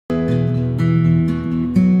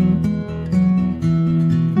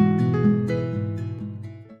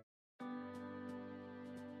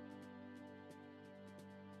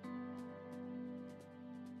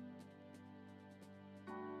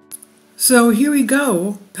So here we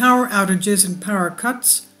go, power outages and power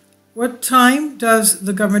cuts. What time does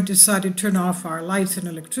the government decide to turn off our lights and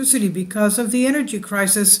electricity because of the energy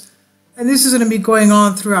crisis? And this is going to be going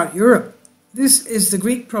on throughout Europe. This is the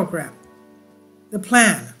Greek program. The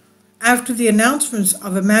plan. After the announcements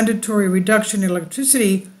of a mandatory reduction in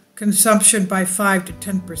electricity consumption by 5 to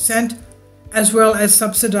 10%, as well as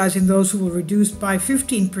subsidizing those who will reduce by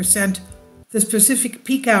 15% the specific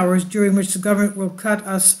peak hours during which the government will cut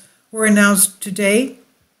us, were announced today.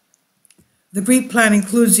 The Greek plan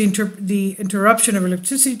includes the interruption of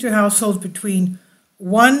electricity to households between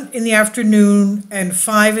 1 in the afternoon and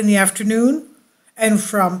 5 in the afternoon, and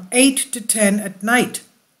from 8 to 10 at night.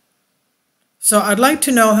 So I'd like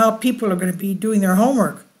to know how people are going to be doing their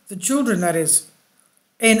homework, the children that is.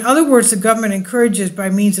 In other words, the government encourages, by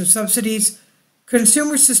means of subsidies,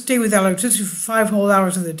 consumers to stay without electricity for 5 whole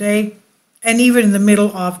hours of the day, and even in the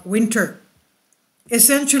middle of winter.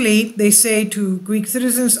 Essentially, they say to Greek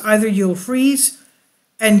citizens, either you'll freeze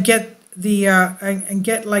and get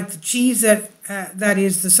like the cheese that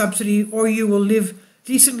is the subsidy, or you will live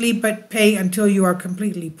decently but pay until you are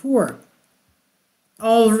completely poor.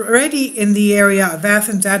 Already in the area of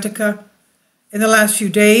Athens, Attica, in the last few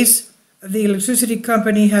days, the electricity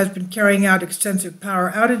company has been carrying out extensive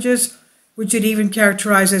power outages, which it even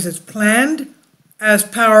characterizes as planned, as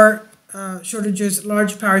large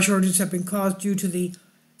power shortages have been caused due to the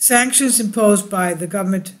sanctions imposed by the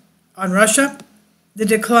government on Russia. The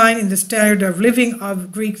decline in the standard of living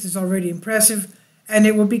of Greeks is already impressive, and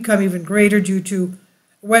it will become even greater due to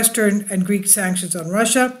Western and Greek sanctions on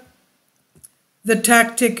Russia. The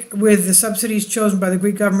tactic with the subsidies chosen by the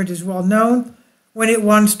Greek government is well known. When it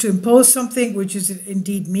wants to impose something, which is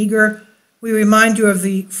indeed meager, we remind you of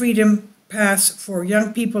the Freedom Pass for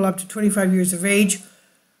young people up to 25 years of age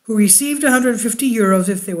who received 150 euros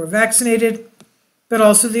if they were vaccinated, but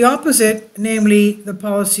also the opposite, namely the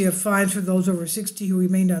policy of fines for those over 60 who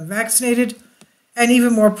remained unvaccinated, and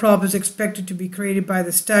even more problems expected to be created by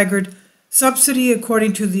the staggered subsidy,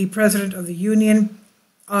 according to the president of the Union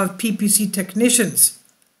of PPC Technicians.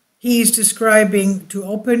 He is describing to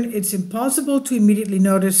open, it's impossible to immediately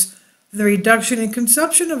notice the reduction in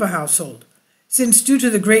consumption of a household, since due to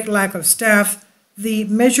the great lack of staff, the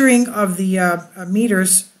measuring of the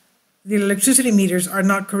the electricity meters are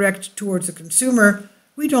not correct towards the consumer.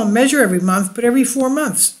 We don't measure every month, but every 4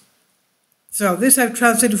 months. So this I've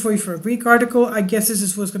translated for you from a Greek article. I guess this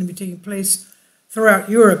is what's going to be taking place throughout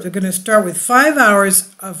Europe. They're going to start with 5 hours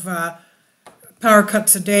of power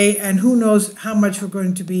cuts a day, and who knows how much they're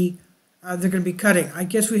going to be cutting. I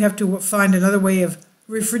guess we have to find another way of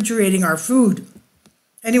refrigerating our food.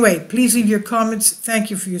 Anyway, please leave your comments. Thank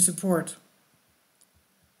you for your support.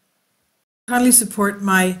 Kindly support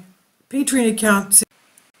my Patreon account.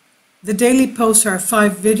 The daily posts are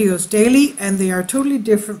 5 videos daily, and they are totally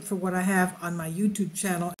different from what I have on my YouTube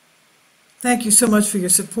channel. Thank you so much for your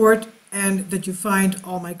support and that you find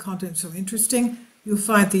all my content so interesting. You'll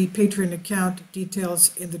find the Patreon account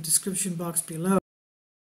details in the description box below.